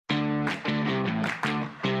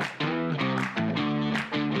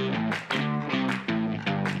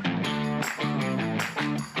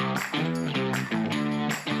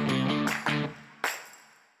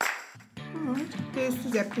This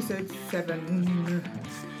is episode 7.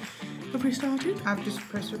 Have we started? I've just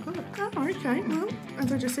pressed record. Oh, okay. Well,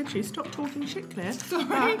 as I just said to you, stop talking shit, Claire.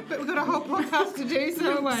 Sorry, but we've got a whole podcast to do,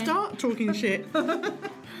 so away. Start talking shit.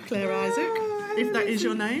 Claire Isaac, if that is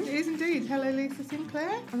your name. It is indeed. Hello, Lisa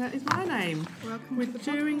Sinclair. And that is my name. Welcome We're to the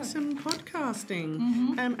doing podcast. some podcasting.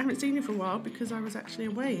 Mm-hmm. I haven't seen you for a while because I was actually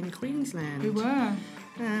away in Queensland. We were.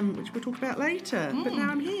 Which we'll talk about later. But now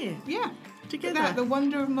I'm here. Yeah. Together. The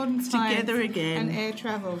wonder of modern science. Together again. And air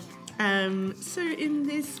travel. So in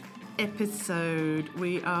this episode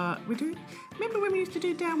we're doing, remember when we used to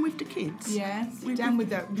do Down with the Kids? Yes. We've Down with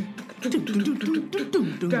the...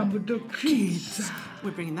 Down with the kids.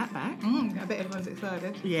 We're bringing that back. I bet everyone's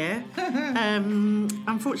excited. Yeah.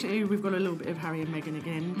 Unfortunately, we've got a little bit of Harry and Meghan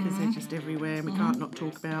again because they're just everywhere and we can't not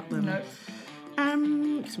talk about them. No.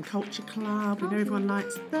 Some Culture Club. We know everyone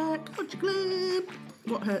likes that. Culture Club.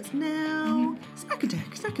 What Hurts Now. Snack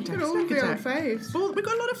Attack. Got all the old faves. Well, we've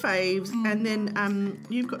got a lot of faves, and then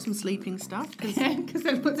you've got some sleeping stuff. Because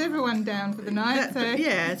that puts everyone down for the night.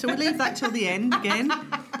 So we'll leave that till the end again.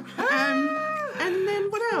 And then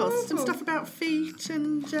what else? Some stuff about feet,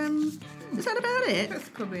 and is that about it? That's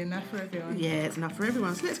probably enough for everyone. Yeah, it's enough for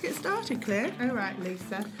everyone. So let's get started, Claire. All right,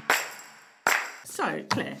 Lisa. So,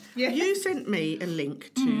 Claire, Yes. you sent me a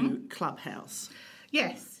link to Clubhouse,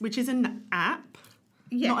 Yes. which is an app,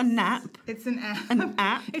 Yes. not a nap. It's an app. An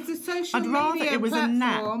app. It's a social I'd rather media it was a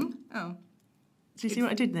nap. platform. Oh. Do you see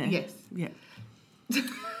what I did there? Yes. Yeah.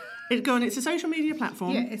 It's a social media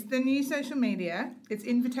platform. Yeah, it's the new social media. It's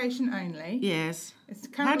invitation only. Yes. It's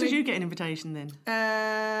How currently, did you get an invitation then?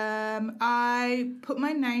 I put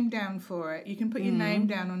my name down for it. You can put your name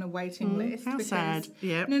down on a waiting list. How sad.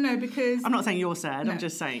 Yeah. No, because I'm not saying you're sad. No. I'm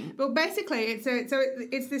just saying. well, basically,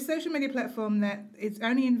 it's this social media platform that it's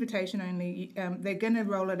only invitation only. They're going to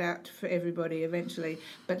roll it out for everybody eventually,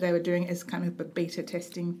 but they were doing it as kind of a beta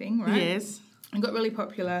testing thing, right? Yes. It got really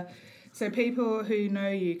popular. So people who know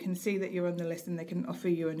you can see that you're on the list and they can offer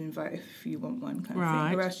you an invite if you want one kind of Right.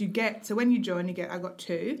 thing. Or else you get, so when you join, I got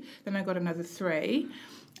 2, then I got another 3,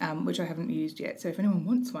 which I haven't used yet. So if anyone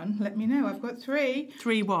wants one, let me know. I've got 3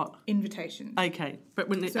 3 what? invitations. Okay. But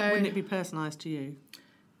wouldn't it be personalised to you?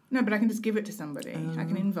 No, but I can just give it to somebody. I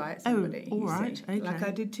can invite somebody. all you right, see, okay. like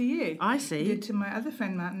I did to you. I I see. did to my other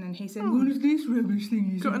friend Martin, and he said, "What is this rubbish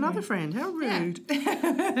thing?" Got another friend. How Yeah. rude.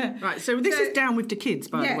 Right, so this is Down with the Kids,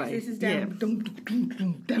 by the way. Yes, this is down.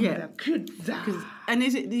 Down Yeah. with the kids. And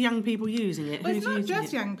is it the young people using it? Well, Who's it's not using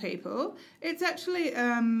just it? young people. It's actually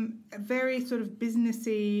a very sort of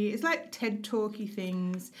businessy. It's like TED Talky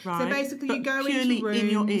things. So Right, basically, but you go purely into rooms in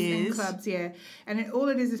your and ears. clubs, and all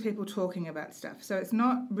it is people talking about stuff. So it's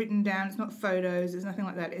not written down. It's not photos. It's nothing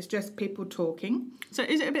like that. It's just people talking. So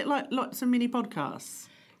is it a bit like lots of mini podcasts?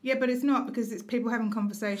 Yeah, but it's not because it's people having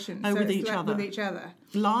conversations. Oh, so with it's each like other. With each other.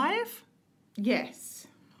 Live? Yes.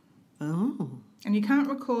 Oh. And you can't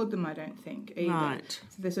record them, I don't think, either. Right.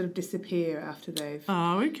 So they sort of disappear after they've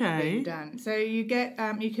Oh, been okay. done. So you get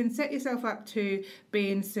you can set yourself up to be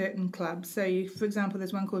in certain clubs. So you, for example,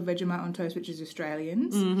 there's one called Vegemite on Toast, which is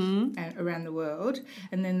Australians and around the world,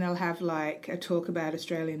 and then they'll have like a talk about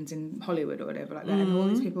Australians in Hollywood or whatever like that, and all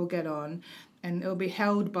these people get on. And it'll be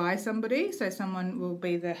held by somebody, so someone will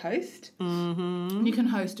be the host. Mm-hmm. You can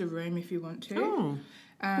host a room if you want to. Oh.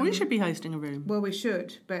 We should be hosting a room. Well, we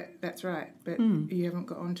should, but that's right. But you haven't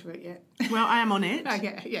got onto it yet. Well, I am on it.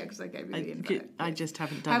 Because I gave you the invite. I just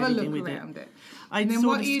haven't done Have a anything look with around it. I And then sort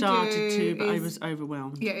what of you started do to, but I is- was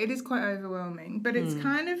overwhelmed. Yeah, it is quite overwhelming, but it's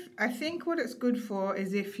kind of, I think what it's good for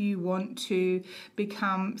is if you want to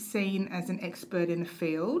become seen as an expert in a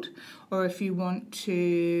field, or if you want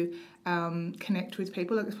to connect with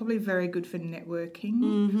people. Like, it's probably very good for networking.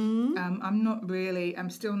 Mm-hmm. I'm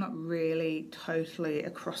still not really totally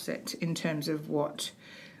across it in terms of what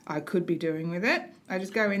I could be doing with it. I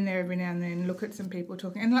just go in there every now and then, look at some people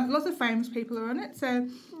talking, and like, lots of famous people are on it. So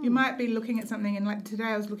you might be looking at something, and like today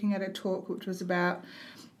I was looking at a talk which was about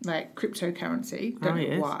like cryptocurrency. Don't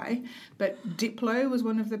know why, but Diplo was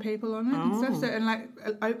one of the people on it and stuff. So and like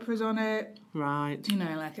Oprah's on it. Right. You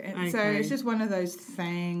know, like so Okay. it's just one of those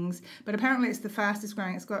things. But apparently it's the fastest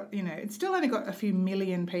growing. It's got, it's still only got a few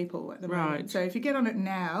million people at the moment. Right. So if you get on it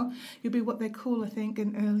now, you'll be what they call, I think,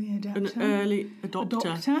 an early adapter. An early adopter.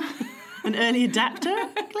 Adopter. An early adapter?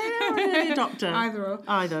 Claire, or an early adopter? Either or.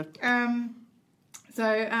 Either.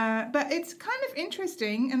 But it's kind of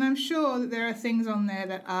interesting, and I'm sure that there are things on there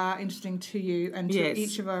that are interesting to you and to Yes.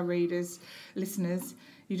 each of our readers, listeners.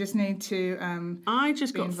 You just need to. I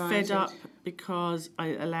just be got invited. fed up because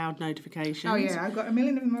I allowed notifications. Oh yeah, I've got a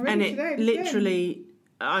million of them already And today. it literally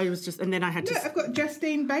I was just, and then I had Look, to. I've got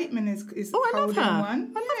Justine Bateman is Oh, I love holding her.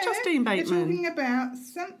 one. I love Justine They're Bateman. talking about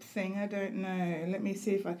something, I don't know. Let me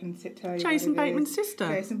see if I can tell you. Jason what it Bateman's is. sister.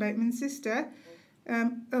 Jason Bateman's sister.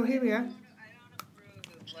 Oh, here we are. I don't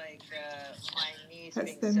approve of my niece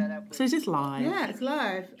That's being them. set up with. So is this live? Yeah, it's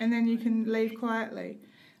live, and then you can leave quietly.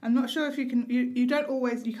 I'm not sure if you can. You can't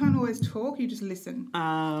always talk. You just listen.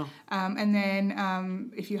 Oh. And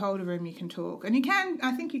then if you hold a room, you can talk, and you can.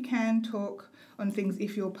 I think you can talk on things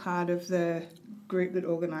if you're part of the group that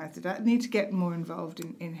organised it. I need to get more involved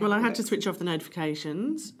in. Well, I had to switch off the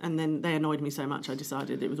notifications, and then they annoyed me so much. I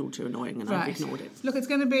decided it was all too annoying, and I've ignored it. Look, it's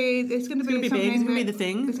going to be. It's going to be big. something. It's gonna be that- the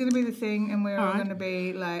thing. It's going to be the thing, and we're all All right. going to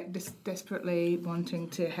be like desperately wanting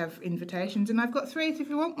to have invitations. And I've got 3. So if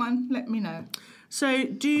you want one, let me know. So,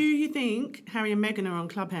 do you think Harry and Meghan are on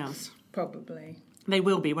Clubhouse? Probably. They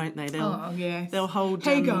will be, won't they? Oh, yes. They'll hold.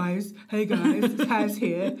 Hey guys, it's Taz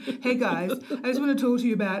here. Hey guys, I just want to talk to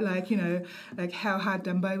you about how hard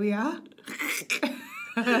done by we are.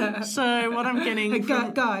 So what I'm getting, Hey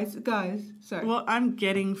from, guys, sorry. what I'm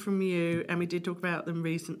getting from you, and we did talk about them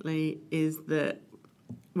recently, is that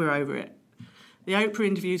we're over it. The Oprah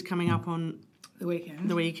interview's coming up on The weekend.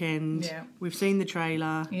 the weekend. Yeah. We've seen the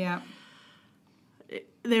trailer. Yeah.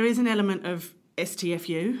 There is an element of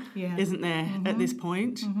STFU, Yeah. isn't there, at this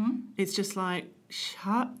point? Mm-hmm. It's just like,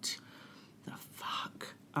 shut the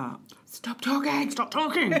fuck up. Stop talking. Stop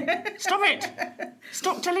talking. Stop it.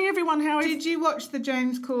 Stop telling everyone how Did you watch the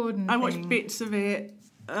James Corden I watched thing? bits of it.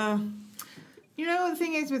 You know what the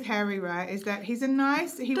thing is with Harry, right? Is that he's a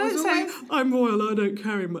nice. He Don't was say, always. I'm royal, I don't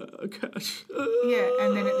carry my cash. Yeah,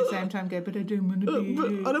 and then at the same time go, but I don't want to be.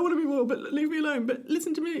 But I don't want to be royal, but leave me alone. But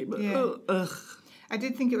listen to me. But Yeah. ugh. I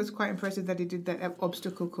did think it was quite impressive that he did that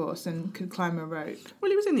obstacle course and could climb a rope. Well,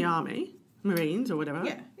 he was in the army, Marines or whatever.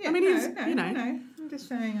 Yeah, yeah. I mean, he's, you know. No. I'm just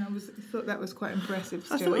saying, I thought that was quite impressive.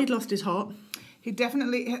 I Still. thought he'd lost his hot. He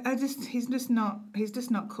definitely. He's just not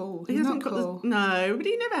cool. He's not hasn't got cool. No, but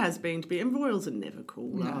he never has been to be. And royals are never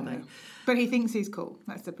cool, are they? But he thinks he's cool.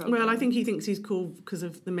 That's the problem. Well, I think he thinks he's cool because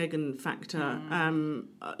of the Meghan factor.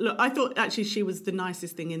 Look, I thought actually she was the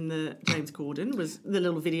nicest thing in the James Corden. Was the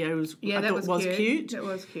little videos? Yeah, I that thought was cute. That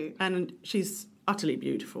was cute. And she's utterly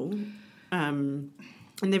beautiful. And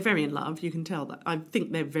they're very in love. You can tell that. I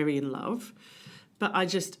think they're very in love. But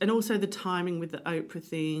and also the timing with the Oprah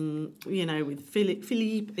thing, you know, with Philippe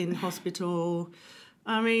in hospital.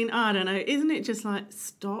 I mean, I don't know. Isn't it just like,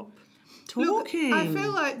 stop talking? Look, I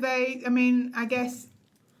feel like I guess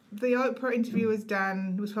the Oprah interview was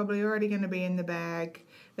done, was probably already going to be in the bag.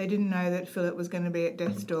 They didn't know that Philip was going to be at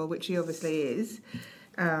death's door, which he obviously is.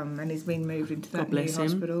 And he's been moved into that new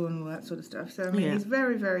hospital and all that sort of stuff. So, he's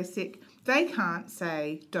very, very sick. They can't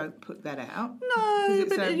say, don't put that out. No,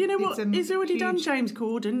 but you know what? It's already done James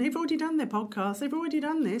Corden. They've already done their podcast. They've already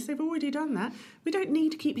done this. They've already done that. We don't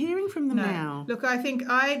need to keep hearing from them now. Look, I think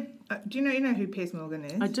do you know who Piers Morgan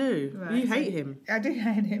is? I do. Right, You hate him. I do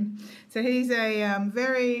hate him. So he's a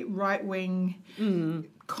very right-wing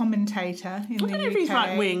commentator in the UK. I don't know if he's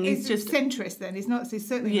right-wing. He's just centrist. Then he's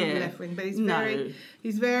certainly not left-wing, but he's very.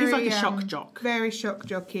 He's like a shock jock. Very shock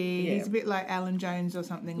jockey. Yeah. He's a bit like Alan Jones or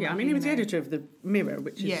something. Yeah, like, I mean, he was the editor of the Mirror,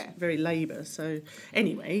 which is very Labour. So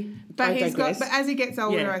anyway, but I digress. but as he gets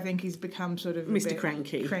older, Yeah. I think he's become sort of Mr.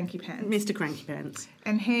 Cranky pants. Mr. Cranky Pants.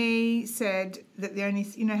 And he said that the only,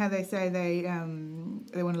 you know how they say they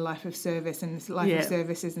want a life of service, and this life of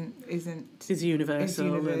service isn't Is It's universal.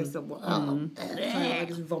 universal. I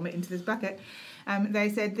just vomit into this bucket. They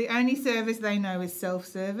said the only service they know is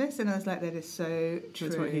self-service, and I was like, that is so true.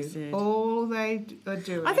 That's what he said. All they are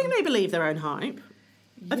doing. I think they believe their own hype.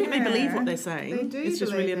 I think they believe what they're saying. They do. It's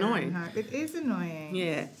just really believe their own annoying. hype. It is annoying.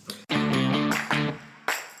 Yeah.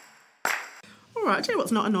 All right, I'll tell you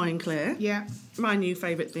what's not annoying, Claire. Yeah. My new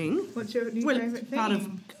favourite thing. What's your new Well, favourite it's thing? part of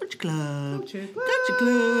Culture Club. Culture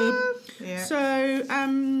Club. Yeah. So,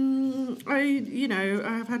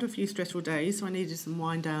 I've had a few stressful days, so I needed some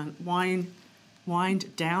wind down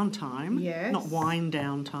time. Yes. Not wine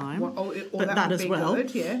down time. But that as well.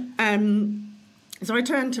 Good, yeah. So I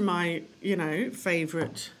turned to my,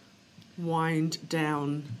 favourite wind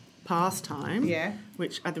down pastime. Yeah.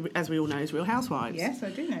 Which, as we all know, is Real Housewives. Yes, I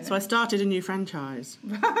do know that. So I started a new franchise.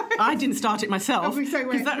 I didn't start it myself. That would be so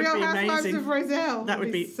great. That would Real be Housewives amazing. of Roselle. That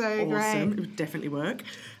would be so awesome. great. It would definitely work.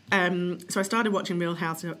 So I started watching Real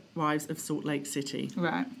Housewives of Salt Lake City.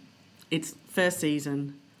 Right. It's first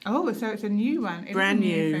season. Oh, so it's a new one. It's Brand a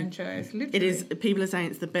new new. franchise. Literally. It is. People are saying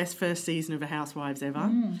it's the best first season of a Housewives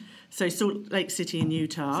ever. So Salt Lake City in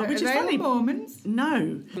Utah, So which are is they funny. all Mormons?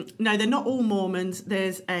 No, they're not all Mormons.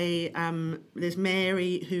 There's there's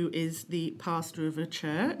Mary, who is the pastor of a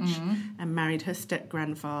church and married her step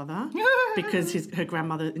grandfather because her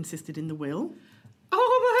grandmother insisted in the will.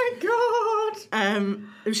 Oh my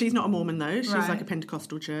God! She's not a Mormon though. She's Right. like a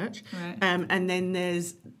Pentecostal church. Right. And then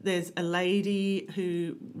there's a lady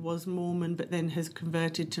who was Mormon but then has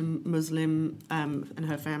converted to Muslim, and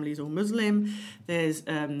her family's all Muslim. There's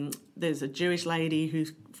a Jewish lady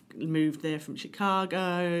who's moved there from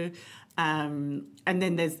Chicago. And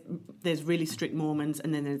then there's really strict Mormons,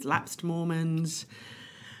 and then there's lapsed Mormons.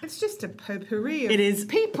 It's just a potpourri of It is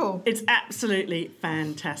people. It's absolutely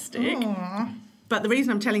fantastic. Aw. But the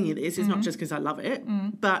reason I'm telling you this is not just because I love it,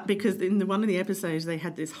 but because in one of the episodes they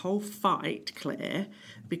had this whole fight, Claire,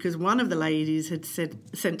 because one of the ladies had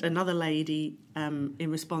sent another lady in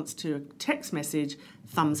response to a text message,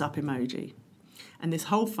 thumbs up emoji. And this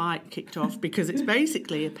whole fight kicked off because it's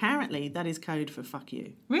basically, apparently, that is code for fuck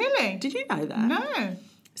you. Really? Did you know that? No.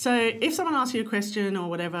 So if someone asks you a question or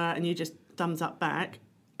whatever and you just thumbs up back,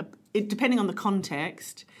 depending on the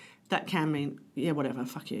context, that can mean, yeah, whatever,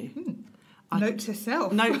 fuck you. Note to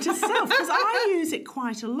self. Note to self, because I use it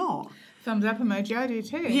quite a lot. Thumbs up emoji, I do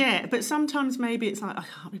too. Yeah, but sometimes maybe it's like, I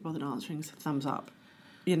can't be bothered answering, so thumbs up,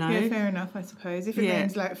 you know? Yeah, fair enough, I suppose. If it Yeah,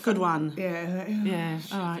 means like... good one. Yeah. Yeah,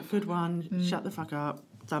 all right, good one, shut the fuck up,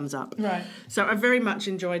 thumbs up. Right. So I very much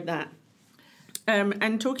enjoyed that.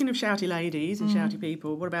 And talking of shouty ladies and shouty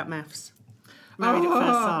people, what about maths? Married at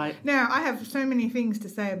First Sight. Now, I have so many things to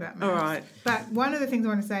say about maths. All right. But one of the things I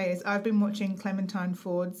want to say is I've been watching Clementine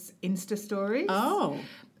Ford's Insta stories Oh.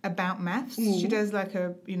 about maths. She does like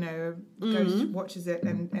goes, watches it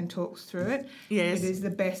and talks through it. Yes. It is the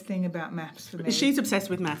best thing about maths for me. She's obsessed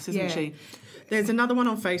with maths, isn't Yeah. she? There's another one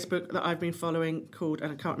on Facebook that I've been following called,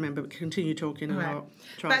 and I can't remember, but continue talking and Right. I'll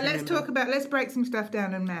try But to remember. let's break some stuff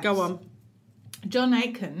down in maths. Go on. John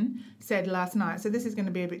Aiken said last night, so this is going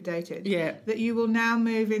to be a bit dated, Yeah. that you will now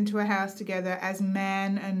move into a house together as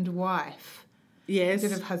man and wife Yes.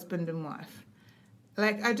 instead of husband and wife.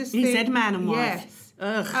 Like, I just He think... said man and wife. Yes.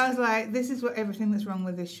 Ugh. I was like, this is what everything that's wrong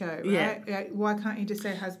with this show, right? Yeah. Like, why can't you just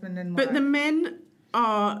say husband and wife? But the men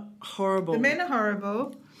are horrible. The men are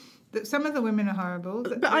horrible. Some of the women are horrible.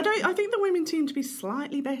 But I think the women seem to be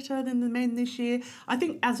slightly better than the men this year. I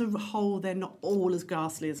think as a whole they're not all as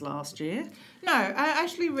ghastly as last year. No, I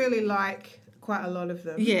actually really like quite a lot of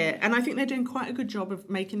them. Yeah, and I think they're doing quite a good job of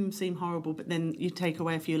making them seem horrible, but then you take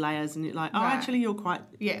away a few layers and you're like, oh, Right. actually you're quite...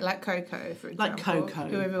 Yeah, like Coco, for example. Like Coco.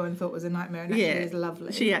 Who everyone thought was a nightmare and actually is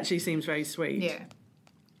lovely. She actually seems very sweet. Yeah.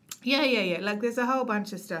 Yeah. Like, there's a whole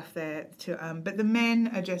bunch of stuff there to... but the men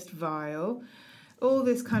are just vile. All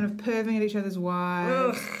this kind of perving at each other's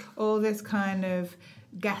wives. Ugh. All this kind of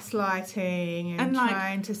gaslighting and like,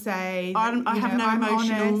 trying to say... I have no I'm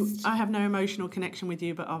emotional. honest. I have no emotional connection with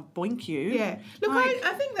you, but I'll boink you. Yeah. Look, Like-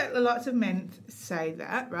 I think that lots of men say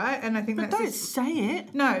that, right? And I think But that's... don't say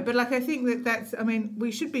it. No, but like I think that's... I mean,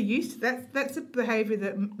 we should be used to that. That's a behaviour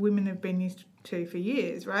that women have been used to for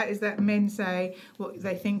years, right? Is that men say what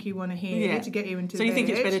they think you want to hear Yeah. to get you into So you think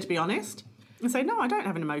it's bed. better to be honest and say, no, I don't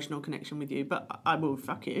have an emotional connection with you, but I will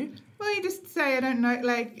fuck you. Well, you just say, I don't know.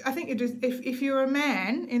 Like, I think you just... If you're a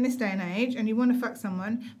man in this day and age and you want to fuck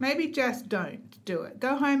someone, maybe just don't do it.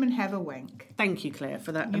 Go home and have a wank. Thank you, Claire,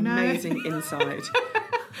 for that You know? amazing insight.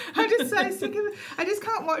 I'm just so sick of it. I just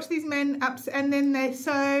can't watch these men and then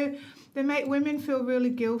they make women feel really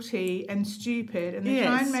guilty and stupid, and they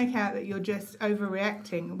try Yes. and make out that you're just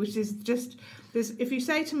overreacting, which is just... if you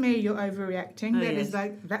say to me you're overreacting, that yes. is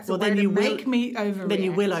like, that's Well, a way then to you will- make me overreact. Then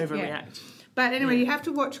you will Yeah. overreact. But anyway, Yeah. you have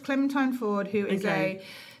to watch Clementine Ford, who is Okay.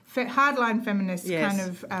 a hardline feminist Yes. kind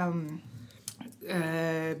of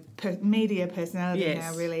media personality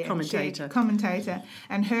Yes, now, really. commentator. Commentator.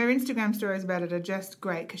 And her Instagram stories about it are just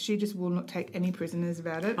great because she just will not take any prisoners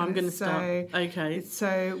about it. I'm and going to it's start. so- Okay. It's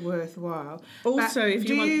so worthwhile. Also, But if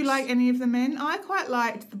do you you want- like any of the men? I quite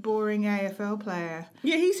liked the boring AFL player.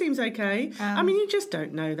 Yeah, he seems okay. I Um, mean, you just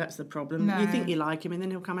don't know. That's the problem. No. You think you like him, and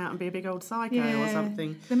then he'll come out and be a big old psycho or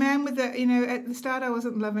something. The man with the, at the start I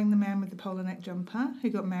wasn't loving the man with the polo neck jumper who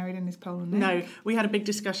got married in his polo neck. No, we had a big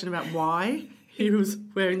discussion about why he was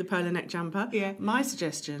wearing the polo neck jumper. Yeah. My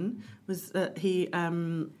suggestion was that he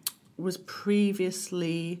was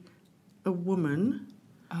previously a woman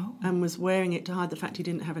Oh. and was wearing it to hide the fact he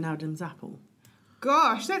didn't have an Adam's apple.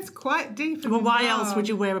 Gosh, that's quite deep. and Well, why else involved. would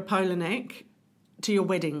you wear a polo neck to your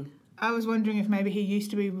wedding? I was wondering if maybe he used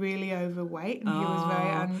to be really overweight and he was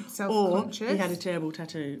very self-conscious. Or he had a terrible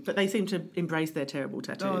tattoo. But they seem to embrace their terrible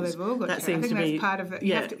tattoos. Oh, they've all got that tattoos. seems I think to that's be part of it.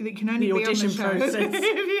 Yeah, You can only the be on the audition show process. if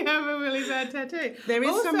you have a really bad tattoo. There is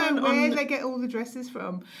also, someone where on- they get all the dresses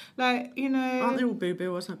from. Like, you know... Aren't they all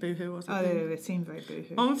boo-boo or something? Boohoo or Oh, something? they seem very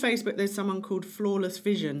boohoo. On Facebook, there's someone called Flawless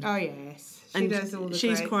Vision. Oh, yes. She And does all the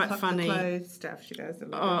she's great quite the funny. clothes stuff. She does a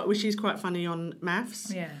lot. Well, she's quite funny on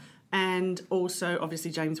maths. Yeah. And also,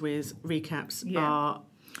 obviously, James Weir's recaps Yeah. are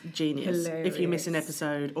genius. If you miss an Hilarious.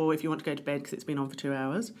 episode or if you want to go to bed because it's been on for 2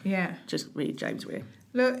 hours, Yeah. just read James Weir.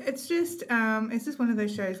 Look, it's just one of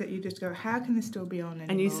those shows that you just go, how can this still be on anymore?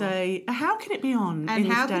 And you say, how can it be on and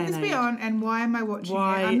in how this day can this and be age? on, and why am I watching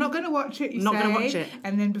Why- it? I'm not going to watch it, you Not say. gonna watch it.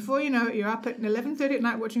 And then before you know it, you're up at 11:30 at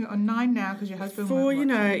night watching it on 9 now because your husband Before won't you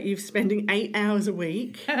watch know it, you're spending 8 hours a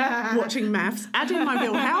week watching maths. Add in My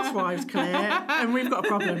Real Housewives, Claire, and we've got a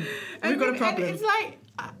problem. We've got a problem. And it's like,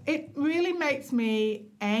 it really makes me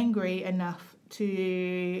angry enough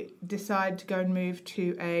to decide to go and move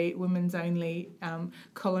to a women's only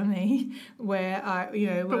colony where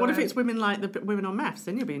But what if it's women like the women on maths?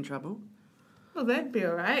 Then you'll be in trouble. Well, they'd be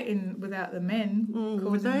all right without the men Would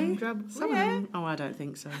causing they? them trouble. Some yeah. of them? Oh, I don't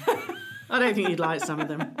think so. I don't think you'd like some of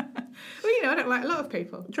them. Well, I don't like a lot of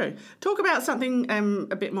people. True. Talk about something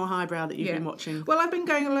a bit more highbrow that you've been watching. Well, I've been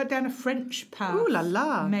going a lot down a French path. Ooh la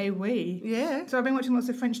la. May we? Yeah. So I've been watching lots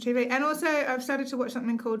of French TV, and also I've started to watch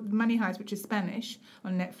something called Money Heist, which is Spanish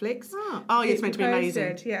on Netflix. Oh, yeah, it's meant to be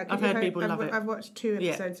amazing. Yeah, I've heard people love it. I've watched 2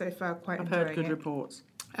 Yeah. episodes so far, quite I've enjoying heard good it. reports.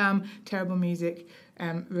 Terrible music,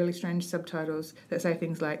 really strange subtitles that say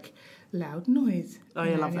things like "loud noise." Oh,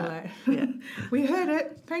 you love and you're that. like, Yeah. We heard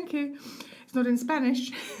it. Thank you. It's not in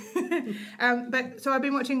Spanish. But so I've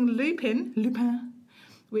been watching Lupin,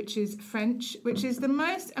 which is French, which is the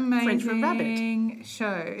most French for rabbit. amazing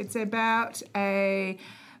show. It's about a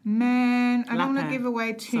man. I don't want to Lapin. give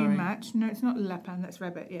away too Sorry. much. No, it's not Lapin. That's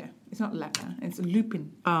rabbit. Yeah, it's not Lapin. It's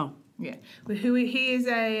Lupin. Oh. Yeah, well, he is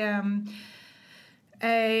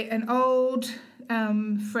an old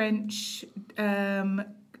French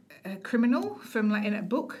criminal from like in a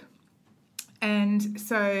book, and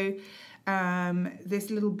so this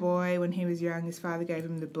little boy, when he was young, his father gave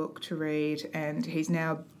him the book to read, and he's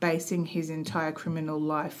now basing his entire criminal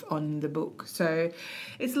life on the book. So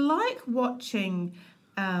it's like watching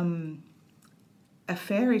a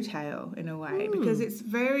fairy tale in a way, because it's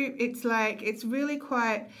really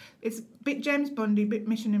quite, it's a bit James Bondy, bit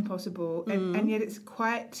Mission Impossible, and yet it's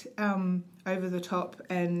quite over the top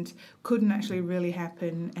and couldn't actually really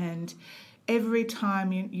happen. And every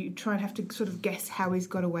time you try and have to sort of guess how he's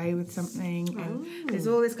got away with something, and there's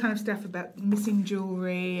all this kind of stuff about missing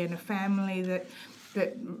jewellery and a family that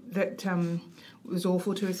was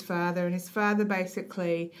awful to his father, and his father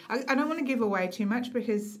basically, I don't want to give away too much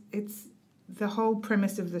because it's the whole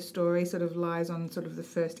premise of the story sort of lies on sort of the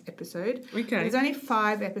first episode. Okay. There's only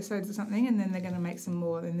 5 episodes or something, and then they're going to make some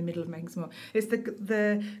more in the middle of making some more. It's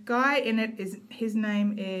the guy in it is, his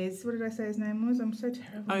name is, what did I say his name was? I'm so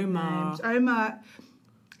terrible with Omar. names. Omar.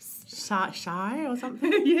 Shy or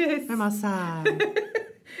something? Yes. Omar Sy.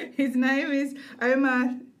 His name is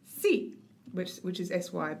Omar Sy, which is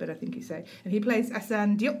S-Y, but I think you say. And he plays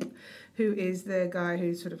Hassan Diop, who is the guy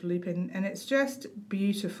who's sort of Lupin, and it's just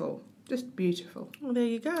beautiful. Just beautiful. Well, there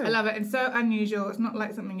you go. I love it. It's so unusual. It's not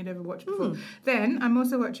like something you'd ever watched before. Then I'm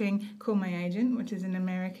also watching Call My Agent, which is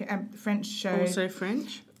an French show Also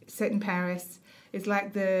French. set in Paris. It's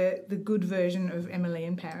like the good version of Emily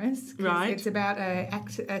in Paris. 'Cause Right. It's about a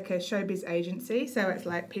showbiz agency. So it's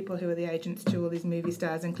like people who are the agents to all these movie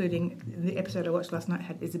stars, including the episode I watched last night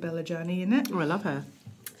had Isabella Gianni in it. Oh, I love her.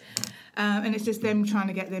 And it's just them trying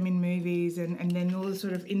to get them in movies, and then all the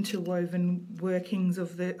sort of interwoven workings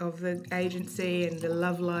of the agency and the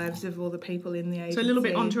love lives of all the people in the agency. So a little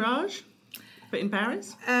bit Entourage, but in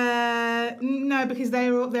Paris. No, because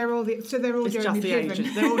they're all It's Jeremy just the Piven.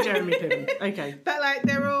 agents. They're all Jeremy Piven. Okay. But like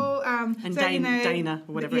they're all And Dana,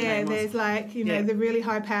 or whatever her name was. there's like Yeah. the really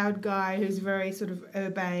high-powered guy who's very sort of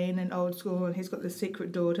urbane and old school, and he's got the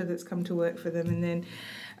secret daughter that's come to work for them, and then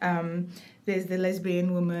there's the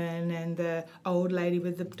lesbian woman and the old lady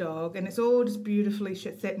with the dog, and it's all just beautifully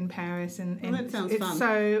set in Paris, and that sounds it's fun.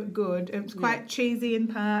 so good. It's quite cheesy in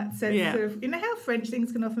parts. So it's sort of, how French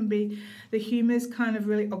things can often be. The humour's kind of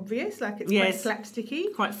really obvious, like it's Yes. quite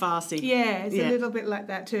slapsticky. Quite farcy. Yeah, it's Yeah. a little bit like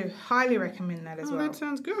that too. Highly recommend that as Oh, well. that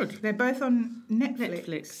sounds good. They're both on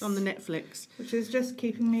Netflix. On the Netflix. Which is just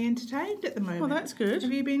keeping me entertained at the moment. Well, that's good.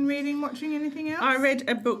 Have you been watching anything else? I read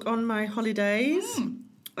a book on my holidays,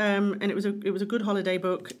 and it was a good holiday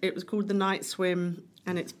book. It was called The Night Swim,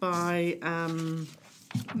 and it's by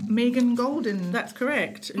Megan Golden. That's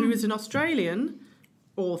correct. Who is an Australian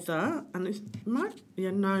author, and it's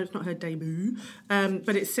it's not her debut,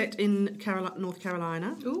 but it's set in North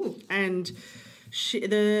Carolina. Ooh. And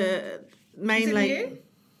the main lady.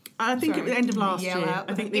 I think it was the end of last year.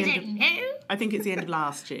 I think it's the end of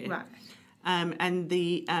last year. Right. And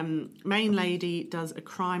the main lady does a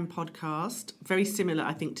crime podcast, very similar,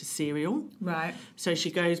 I think, to Serial. Right. So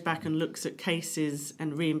she goes back and looks at cases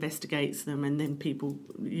and reinvestigates them, and then people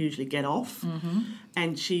usually get off. Mm-hmm.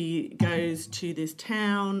 And she goes to this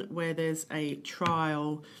town where there's a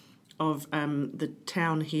trial of the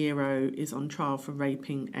town hero is on trial for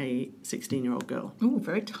raping a 16-year-old girl. Oh,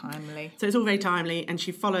 very timely. So it's all very timely, and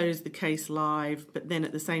she follows the case live, but then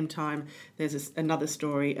at the same time there's another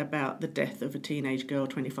story about the death of a teenage girl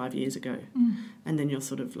 25 years ago. And then you're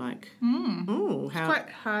sort of like, oh, how... It's quite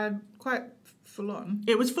hard, quite full on.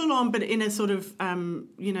 It was full on, but in a sort of,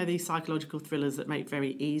 these psychological thrillers that make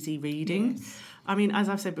very easy reading. Yes. I mean, as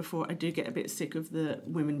I've said before, I do get a bit sick of the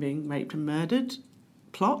women being raped and murdered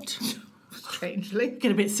plot. Strangely.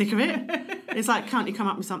 Get a bit sick of it. It's like, can't you come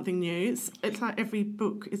up with something new? It's like every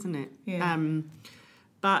book, isn't it? Yeah.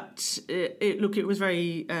 But it was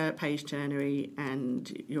very page-turnery,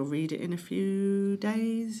 and you'll read it in a few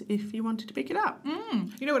days if you wanted to pick it up.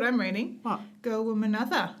 You know what I'm reading? What? Girl, Woman,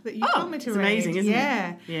 Other, that you told me to it's read. amazing, isn't it?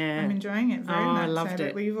 Yeah. Yeah. I'm enjoying it very much. I loved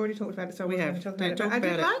it. Well, you've already talked about it, so I wasn't going to talk about it. But I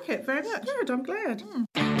did like it very much. Good, I'm glad.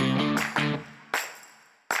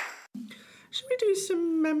 Should we do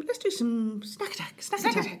some... let's do some snack attack.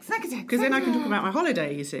 Because then I can talk about my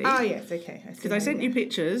holiday, you see. Oh, yes, okay. Because I sent you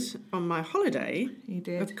pictures on my holiday You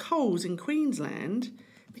did. of Coles in Queensland.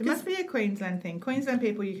 It must be a Queensland thing. Queensland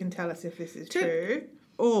people, you can tell us if this is true.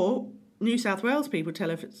 Or New South Wales people tell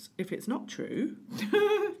if it's not true.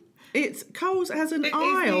 Coles has an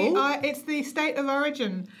aisle. It's the state of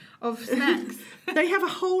origin of snacks. They have a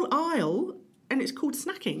whole aisle, and it's called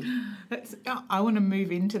snacking. I want to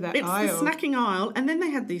move into that aisle. It's the snacking aisle, and then they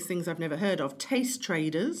had these things I've never heard of. Taste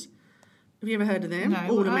Traders. Have you ever heard of them? No,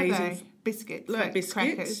 All what amazing. are they? Biscuits. Like biscuits,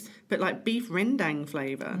 crackers. but like beef rendang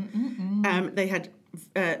flavour. They had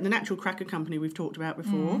the Natural Cracker Company we've talked about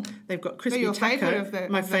before. They've got crispy They're your taco. favourite of the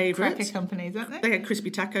my favourite. cracker companies, aren't they? They had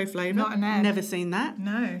crispy taco flavour. Not an ad. Never seen that.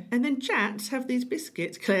 No. And then Jats have these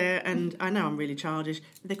biscuits, Claire, and I know I'm really childish.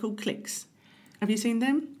 They're called Clicks. Have you seen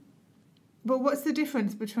them? But what's the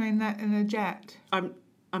difference between that and a Jat? I'm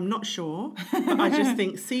not sure, but I just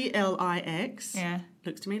think CLIX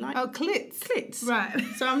looks to me like Clits. Clits. Right.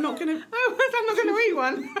 So I'm not going to... I'm not going to eat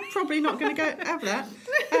one. Probably not going to go have that.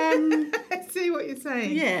 I see what you're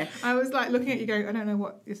saying. Yeah. I was like looking at you going, I don't know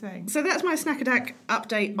what you're saying. So that's my Snack Attack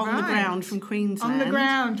update on the ground from Queensland. On the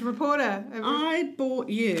ground, reporter. I bought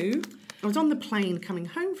you... I was on the plane coming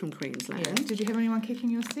home from Queensland. Yeah. Did you have anyone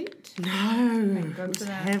kicking your seat? No. Thank God It was for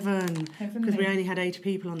that. heaven. Because we only had 80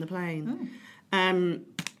 people on the plane.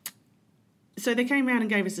 So they came round and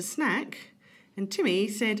gave us a snack, and Timmy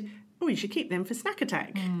said, oh, you should keep them for Snack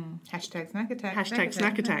Attack. Hashtag Snack Attack. Hashtag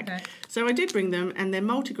Snack Attack. So I did bring them, and they're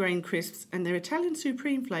multigrain crisps, and they're Italian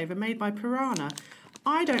Supreme flavour made by Piranha.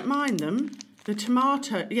 I don't mind them. The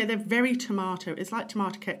tomato, they're very tomato. It's like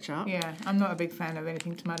tomato ketchup. Yeah, I'm not a big fan of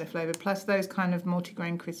anything tomato flavoured. Plus those kind of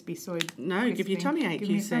multigrain crispy soy. No, crispy. give you tummy ache,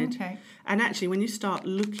 you said. Okay. And actually, when you start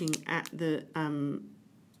looking at the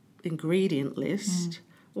ingredient list,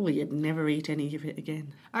 you'd never eat any of it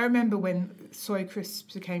again. I remember when soy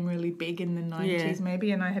crisps became really big in the 90s,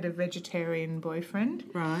 maybe, and I had a vegetarian boyfriend.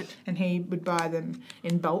 Right. And he would buy them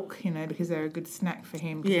in bulk, because they're a good snack for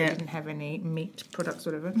him because they didn't have any meat products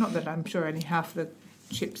or whatever. Not that I'm sure only half the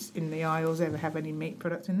chips in the aisles ever have any meat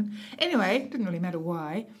products in them. Anyway, it didn't really matter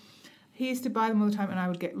why. He used to buy them all the time, and I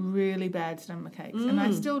would get really bad stomach aches. And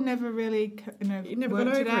I still never really, You never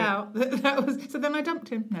worked got over it out. That was, so then I dumped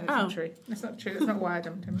him. No, that's not true. That's not true. That's not why I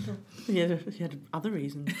dumped him at all. Yeah, he had other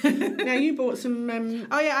reasons. Now, you bought some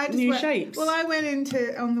new shapes. Well, I went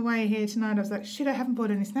on the way here tonight, I was like, shit, I haven't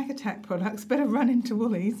bought any Snack Attack products. Better run into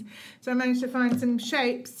Woolies. So I managed to find some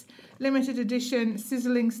shapes. Limited edition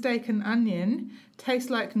sizzling steak and onion.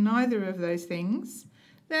 Tastes like neither of those things.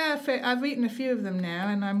 I've eaten a few of them now,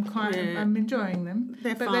 and I'm enjoying them.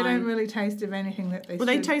 They're but fine. They don't really taste of anything that they should. Well,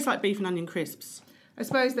 they taste like beef and onion crisps. I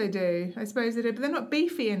suppose they do. But they're not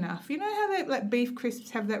beefy enough. You know how beef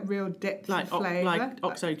crisps have that real depth of flavour? Like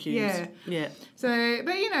OXO cubes. Yeah. So,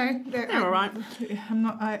 but they're all right. I'm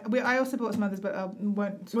not. I also bought some others, but I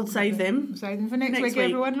won't. We'll save them. Save them for next week.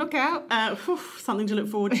 Everyone, look out. Something to look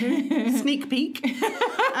forward to. Sneak peek.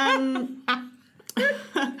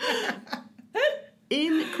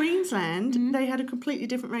 In And they had a completely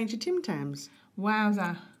different range of Tim Tams,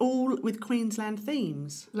 Wowza. all with Queensland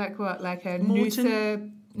themes. Like what? Like a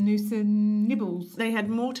Morton- Noosa Nibbles. They had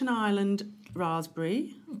Moreton Island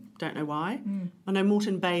raspberry, don't know why. I know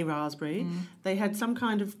Moreton Bay raspberry. They had some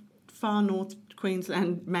kind of far north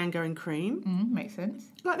Queensland mango and cream. Makes sense.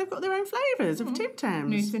 Like they've got their own flavours of Tim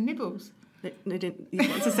Tams. Noosa Nibbles. They didn't.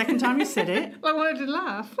 It's the second time you said it. I wanted to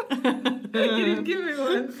laugh. You didn't give me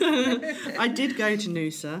one. I did go to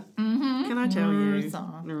Noosa. Can I tell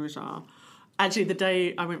Noosa. you? Noosa. Actually, the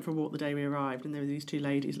day I went for a walk, the day we arrived, and there were these two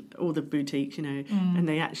ladies, all the boutiques, you know, and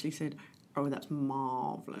they actually said, "Oh, that's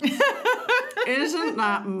marvellous! Isn't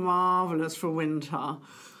that marvellous for winter?"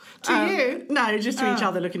 To you? No, just to each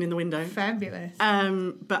other, looking in the window. Fabulous.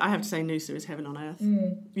 But I have to say, Noosa is heaven on earth.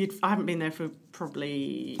 I haven't been there for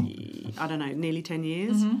probably, I don't know, nearly 10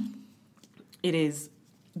 years. It is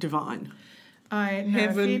divine. I know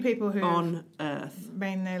a few people who on earth.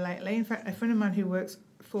 been there lately. In fact, a friend of mine who works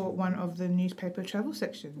for one of the newspaper travel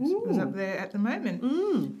sections was up there at the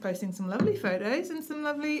moment, posting some lovely photos and some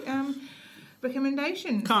lovely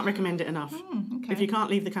recommendations. Can't recommend it enough. Okay. If you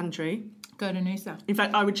can't leave the country, Go to Noosa. in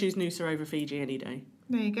fact, I would choose Noosa over Fiji any day.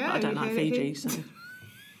 There you go. But I don't You like heard it Fiji, here. so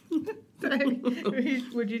So,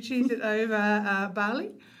 would you choose it over Bali?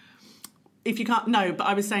 if you can't, no. But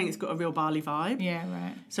I was saying it's got a real Bali vibe. Yeah,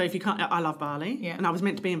 right. So if you can't, I love Bali, Yeah. and I was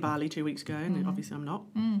meant to be in Bali 2 weeks ago, and obviously I'm not.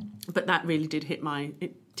 But that really did it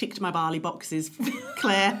ticked my Bali boxes,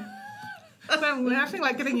 Claire. Well, nothing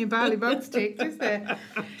like getting your Bali box ticked, is there?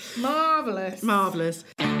 Marvellous. Marvellous.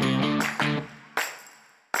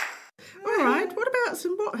 All right, what about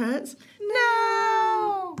some what hurts?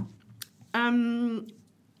 No.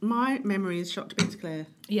 My memory is shot to bits, Claire.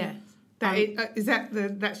 Yeah.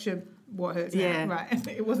 That's your what hurts? Yeah. Now, right.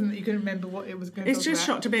 It wasn't that you couldn't remember what it was going to It's talk just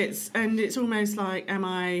about. shot to bits, and it's almost like, am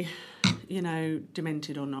I,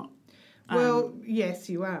 demented or not? Well, yes,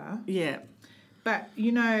 you are. Yeah. But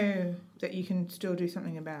you know that you can still do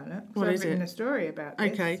something about it. So What I've is written it? a story about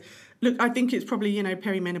this. Okay. Look, I think it's probably,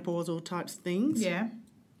 perimenopausal types of things. Yeah.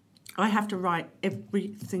 I have to write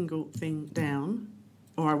every single thing down,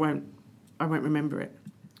 or I won't remember it.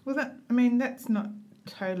 Well, that's not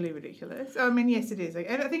totally ridiculous. I mean, yes, it is.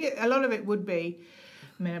 And I think a lot of it would be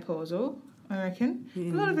menopausal, I reckon. A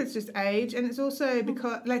lot of it's just age, and it's also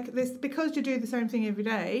because you do the same thing every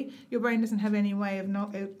day, your brain doesn't have any way of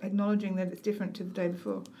not acknowledging that it's different to the day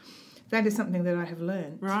before. That is something that I have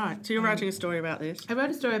learned. Right. So you're writing a story about this? I wrote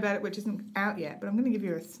a story about it which isn't out yet, but I'm going to give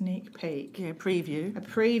you a sneak peek. Yeah, preview. A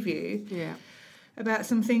preview. Yeah. About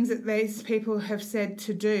some things that these people have said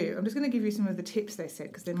to do. I'm just going to give you some of the tips they said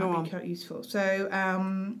because they might be quite useful. So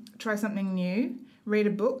try something new, read a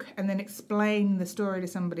book, and then explain the story to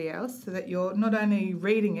somebody else so that you're not only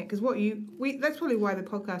reading it, because that's probably why the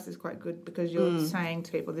podcast is quite good, because you're saying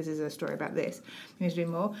to people, this is a story about this. You need to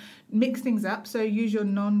do more. Mix things up. So use your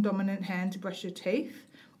non-dominant hand to brush your teeth,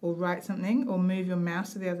 or write something, or move your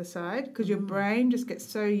mouse to the other side, because your brain just gets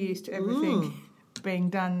so used to everything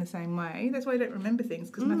being done the same way. That's why you don't remember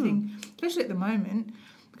things, because nothing, especially at the moment,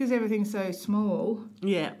 because everything's so small.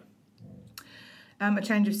 Yeah. A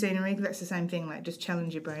change of scenery, that's the same thing, like just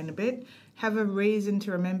challenge your brain a bit. Have a reason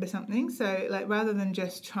to remember something. So like rather than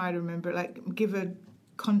just try to remember it, like give a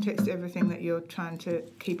context to everything that you're trying to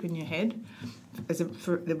keep in your head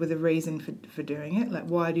with a reason for doing it. Like,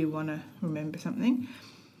 why do you want to remember something?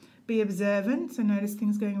 Be observant, so notice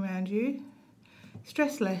things going around you.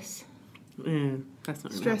 Stress less. Yeah, that's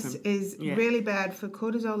not Stress happen. is really bad for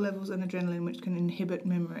cortisol levels and adrenaline, which can inhibit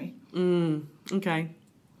memory. Okay.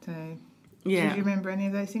 So, Yeah. did you remember any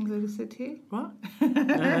of those things I just said to you? What?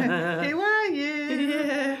 Who are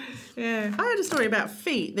you? Yeah. I had a story about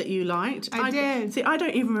feet that you liked. I did. See, I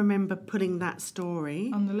don't even remember putting that story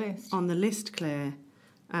On the list. on the list, Claire.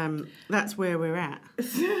 That's where we're at.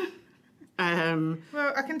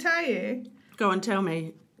 Well, I can tell you, Go on, tell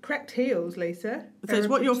me. cracked heels, Lisa. So it's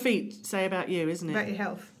what your feet say about you, isn't it? About your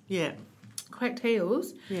health. Yeah. Cracked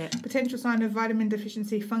heels. Yeah. Potential sign of vitamin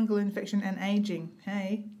deficiency, fungal infection, and aging.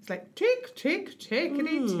 Hey, it's like tick, tick,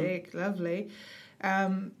 tickety, tick. Lovely.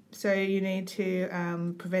 So you need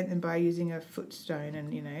to prevent them by using a footstone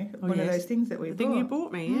and, one of those things that we The thing you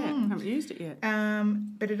bought me, yeah. I haven't used it yet.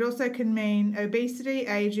 But it also can mean obesity,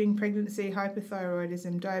 aging, pregnancy,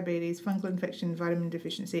 hypothyroidism, diabetes, fungal infection, vitamin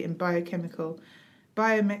deficiency, and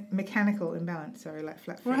biomechanical imbalance. Sorry, like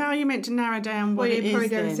flat feet. Well, how are you meant to narrow down what Well, it you're probably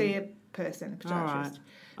is going then? to see a person, a All podiatrist. right.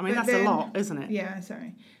 I mean, But that's then- a lot, isn't it? Yeah,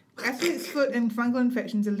 sorry. Athlete's foot and fungal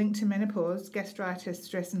infections are linked to menopause, gastritis,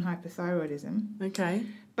 stress, and hypothyroidism. Okay.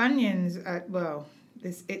 Bunions,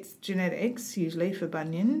 it's genetics usually for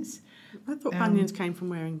bunions. I thought bunions came from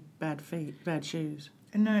wearing bad shoes.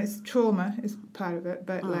 No, it's trauma is part of it,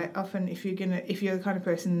 but like often if you're the kind of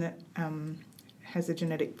person that has a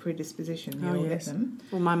genetic predisposition, you'll get them.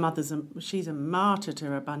 Well, my mother's she's a martyr to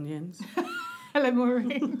her bunions. Hello,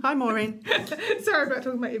 Maureen. Hi, Maureen. Sorry about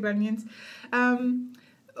talking about your bunions.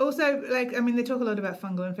 Also, like, I mean, they talk a lot about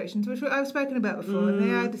fungal infections, which I've spoken about before, and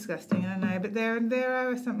they are disgusting, I know, but there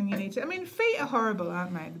are something you need to... I mean, feet are horrible,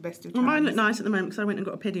 aren't they, the best of times? Well, mine look nice at the moment because I went and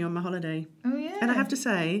got a pedi on my holiday. Oh, yeah. And I have to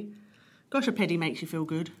say, gosh, a pedi makes you feel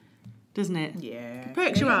good, doesn't it? Yeah. It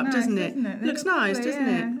perks you up, nice, doesn't it? Looks nice, doesn't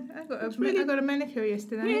it? I got a manicure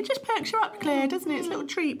yesterday. Yeah, it just perks you up, Claire, doesn't it? It's a little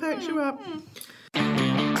treat, perks you up.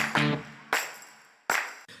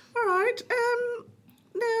 All right,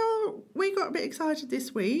 now, we got a bit excited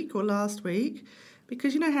this week, or last week,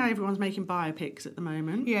 because you know how everyone's making biopics at the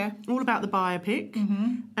moment? Yeah. All about the biopic.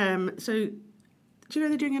 Mm-hmm. So, do you know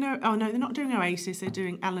they're doing oh no, they're not doing Oasis, they're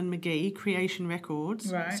doing Alan McGee, Creation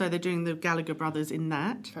Records. Right. So they're doing the Gallagher brothers in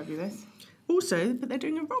that. Fabulous. Also, but they're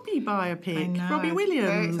doing a Robbie biopic, I know. Robbie Very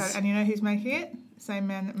Williams. excited. And you know who's making it? Same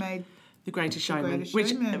man that made... The Greatest Showman, Greatest which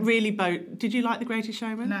Showman. really did you like The Greatest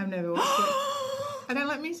Showman? No, I've never watched it. I don't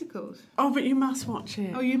like musicals. Oh, but you must watch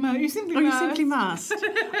it. Oh, you simply Oh, must. you simply must.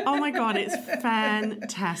 Oh my God, it's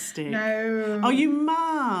fantastic. No. Oh, you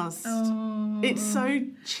must. Oh. It's so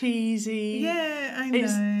cheesy. Yeah, I know.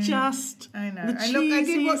 It's just I know. the And look, I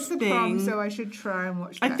did watch cheesiest the prom, thing. so I should try and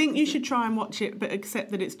watch I that. think you should try and watch it, but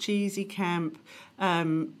accept that it's cheesy, camp,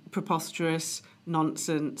 preposterous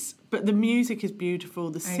nonsense. But the music is beautiful,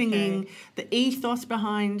 the singing, the ethos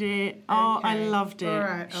behind it. Oh, I loved it. All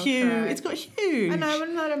right, I'll Hugh, try. it's got Hugh. I know,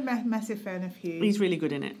 I'm not a massive fan of Hugh. He's really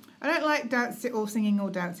good in it. I don't like dance or singing or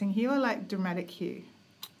dancing Hugh. I like dramatic Hugh.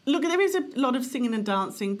 Look, there is a lot of singing and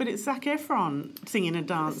dancing, but it's Zac Efron singing and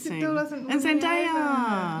dancing. Still doesn't And win me Zendaya.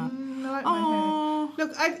 over. I like my hair.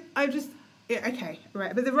 Look, I just... Yeah, okay,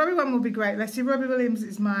 right. But the Robbie one will be great. Let's see, Robbie Williams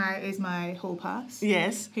is my hall pass.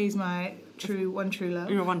 Yes. He's my true love.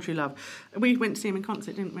 You're one true love. We went to see him in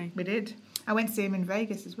concert, didn't we? We did. I went to see him in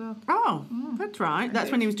Vegas as well. Oh, that's right.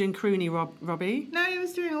 That's when he was doing Croony Robbie. No, he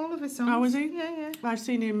was doing all of his songs. Oh, was he? Yeah.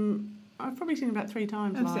 I've probably seen him about 3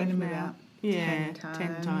 times I've live seen him now. about Yeah,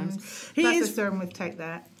 10 times. He Plus is. I saw him with Take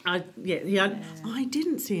That. I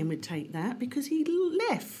didn't see him with Take That because he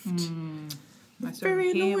left. I saw Very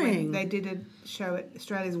him here when annoying. they did a show at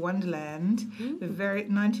Australia's Wonderland, the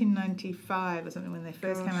 1995 or something, when they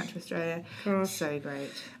first came out to Australia. So great.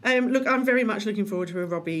 Look, I'm very much looking forward to a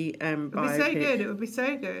Robbie It would be biopic. so good. It would be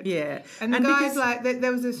so good. Yeah. And the And guys because-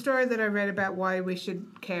 there was a story that I read about why we should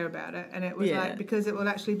care about it, and it was Yeah. because it will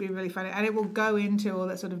actually be really funny, and it will go into all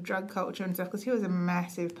that sort of drug culture and stuff. Because he was a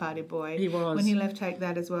massive party boy. He was. When he left Take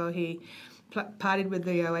That as well, he partied with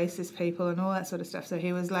the Oasis people and all that sort of stuff. So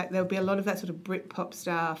he was like, there'll be a lot of that sort of Britpop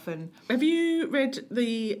stuff and Have you read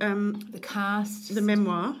the cast,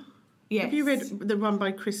 memoir? Yes. Have you read the one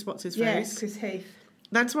by Chris What's-His-Face? Yes, Chris Heath.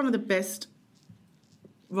 That's one of the best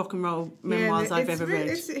rock and roll memoirs I've ever read.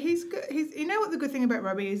 He's good. You know what the good thing about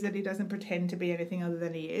Robbie is that he doesn't pretend to be anything other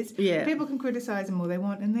than he is. Yeah. People can criticise him all they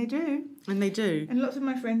want, and they do. And they do. And lots of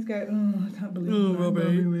my friends go, "Oh, I can't believe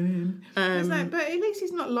Robbie Williams." It's like, but at least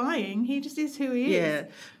he's not lying. He just is who he is. Yeah.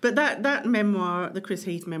 But that memoir, the Chris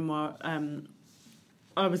Heath memoir,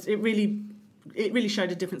 it really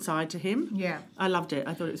showed a different side to him. Yeah. I loved it.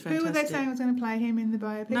 I thought it was Who fantastic. were they saying was going to play him in the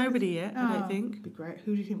biopic? Nobody yet, I don't Oh, think. Would be great.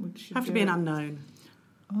 Who do you think should Have to do be an it? unknown.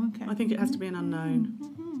 Oh, okay. I think it has to be an unknown.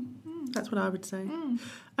 That's what I would say.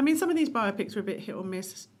 I mean, some of these biopics were a bit hit or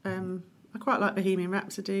miss. I quite like Bohemian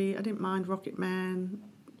Rhapsody. I didn't mind Rocket Man.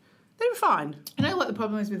 They were fine. You know what the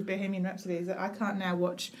problem is with Bohemian Rhapsody is that I can't now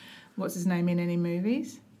watch what's his name in any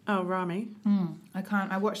movies. Oh, Rami. I can't.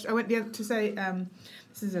 I went the other to say.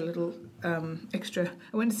 This is a little extra.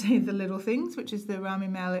 I went to see The Little Things, which is the Rami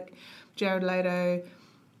Malek, Jared Leto,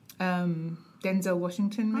 Denzel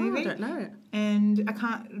Washington movie. Oh, I don't know it. And I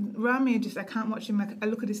can't. Rami, I can't watch him. I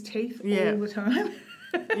look at his teeth all the time.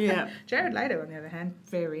 Yeah. Jared Leto, on the other hand,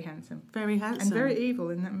 very handsome Very handsome. and very evil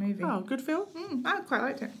in that movie. Oh, good film. I quite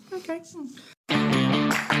liked it. Okay.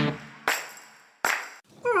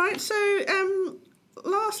 All right. So,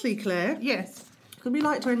 lastly, Claire, Yes. could we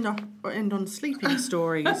like to end on sleeping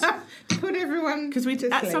stories? Put everyone Because to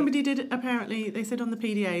sleep. somebody did apparently. They said on the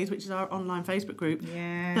PDAs, which is our online Facebook group,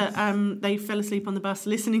 Yes. that they fell asleep on the bus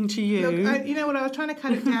listening to you. Look, you know what? I was trying to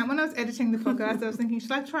cut it down. When I was editing the podcast, I was thinking,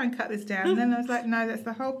 should I try and cut this down? And then I was like, no, that's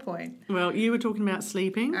the whole point. Well, you were talking about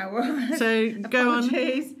sleeping. I was. So go on.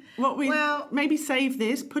 Apologies. Maybe save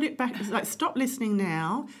this, put it back. Like, stop listening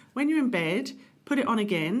now. When you're in bed, put it on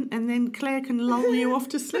again, and then Claire can lull you off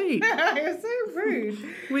to sleep. You're so rude.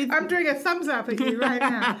 I'm doing a thumbs up at you right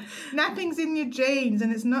now. Napping's in your genes,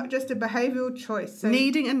 and it's not just a behavioural choice. So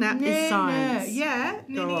Needing a nap is science. Yeah,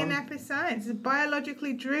 needing a nap is science. It's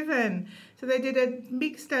biologically driven. So they did a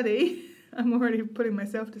big study. I'm already putting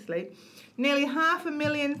myself to sleep. Nearly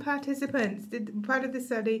 500,000 participants did part of the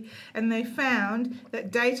study, and they found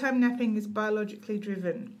that daytime napping is biologically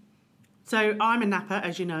driven. So I'm a napper,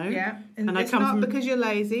 as you know. Yeah, and I it's come not from, because you're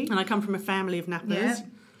lazy. And I come from a family of nappers. Yeah.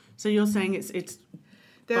 So you're saying it's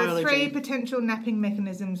There biology. are 3 potential napping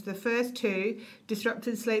mechanisms. The first 2,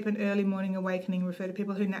 disrupted sleep and early morning awakening, refer to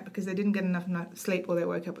people who nap because they didn't get enough sleep or they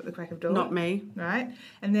woke up at the crack of dawn. Not me. Right?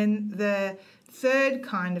 And then the third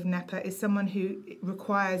kind of napper is someone who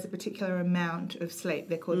requires a particular amount of sleep.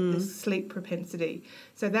 They're called the sleep propensity.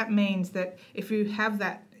 So that means that if you have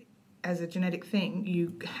that as a genetic thing,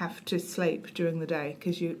 you have to sleep during the day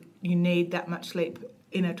because you need that much sleep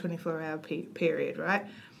in a 24-hour period, right?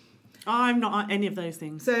 I'm not any of those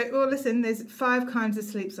things. So, well, listen, there's 5 kinds of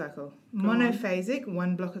sleep cycle. Monophasic,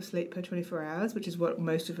 1 block of sleep per 24 hours, which is what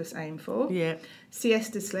most of us aim for. Yeah.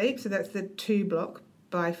 Siesta sleep, so that's the 2-block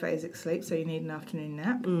biphasic sleep, so you need an afternoon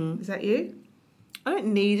nap. Is that you? I don't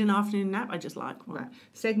need an afternoon nap. I just like one. Right.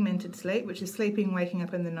 Segmented sleep, which is sleeping, waking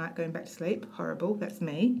up in the night, going back to sleep. Horrible. That's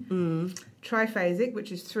me. Triphasic,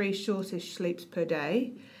 which is 3 shortish sleeps per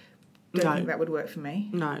day. Don't think that would work for me.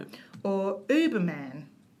 No. Or Uberman,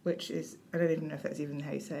 which is, I don't even know if that's even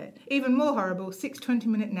how you say it. Even more horrible, 6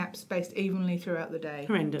 20-minute naps spaced evenly throughout the day.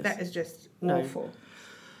 Horrendous. That is just awful.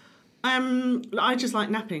 I just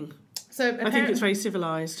like napping. So I think it's very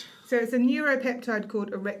civilised. So it's a neuropeptide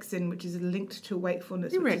called orexin, which is linked to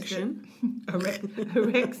wakefulness. Erection.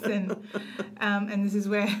 Orexin. And this is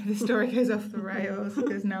where the story goes off the rails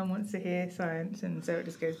because no one wants to hear science, and so it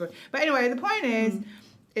just goes boring. But anyway, the point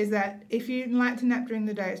is that if you like to nap during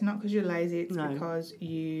the day, it's not because you're lazy, it's because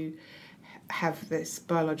you have this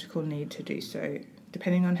biological need to do so,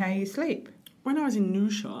 depending on how you sleep. When I was in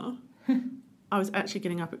Nusha, I was actually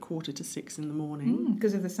getting up at 5:45 in the morning.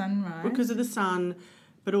 Because of the sunrise? Because of the sun,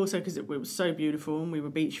 but also because it was so beautiful and we were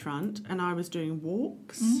beachfront, and I was doing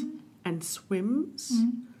walks and swims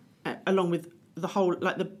along with the whole,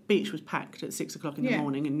 like the beach was packed at 6 o'clock in the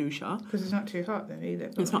morning in Nusha. Because it's not too hot then either.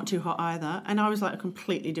 It's not too hot either. And I was like a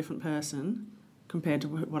completely different person compared to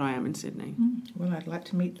what I am in Sydney. Well, I'd like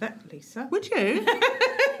to meet that, Lisa. Would you?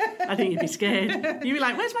 I think you'd be scared. You'd be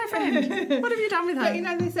like, where's my friend? What have you done with her? But, you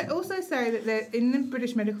know, they also say that in the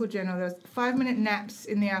British Medical Journal, there's 5-minute naps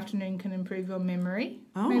in the afternoon can improve your memory.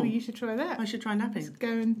 Oh. Maybe you should try that. I should try napping. Just go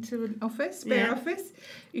into an office, spare office.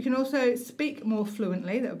 You can also speak more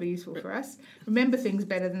fluently. That would be useful for us. Remember things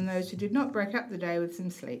better than those who did not break up the day with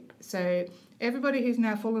some sleep. So everybody who's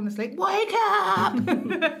now fallen asleep, wake up!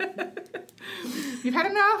 You've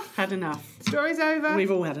had enough? Had enough. Story's over?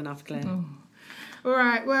 We've all had enough, Claire. Oh. All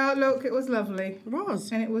right, well, look, it was lovely. It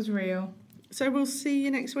was. And it was real. So we'll see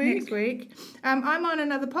you next week? Next week. I'm on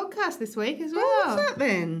another podcast this week as well. Oh, what's that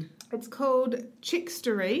then? It's called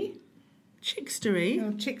Chickstory. Chickstory?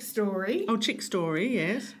 Or Chick Story. Oh, Chick Story,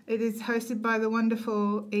 yes. It is hosted by the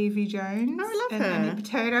wonderful Evie Jones. Oh, I love and her. Annie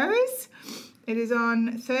Potatoes. It is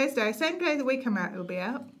on Thursday, same day that we come out, it'll be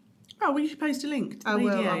out. Oh, well, you should post a link to I the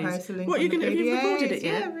will, PDAs. I'll post a link. What, on you can, the have you recorded it PDAs.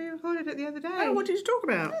 yet? Yeah, we recorded it the other day. Oh, what did you talk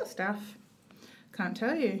about? Little stuff. Can't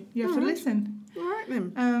tell you. You have to right. listen. All right,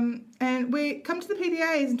 then. And we come to the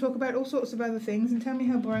PDAs and talk about all sorts of other things and tell me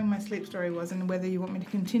how boring my sleep story was and whether you want me to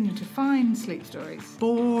continue to find sleep stories.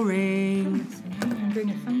 Boring. I'm doing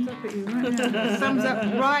a thumbs up at you right now. Thumbs up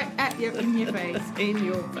right at you, in your face. In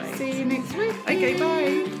your face. See you next week. Okay,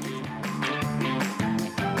 bye.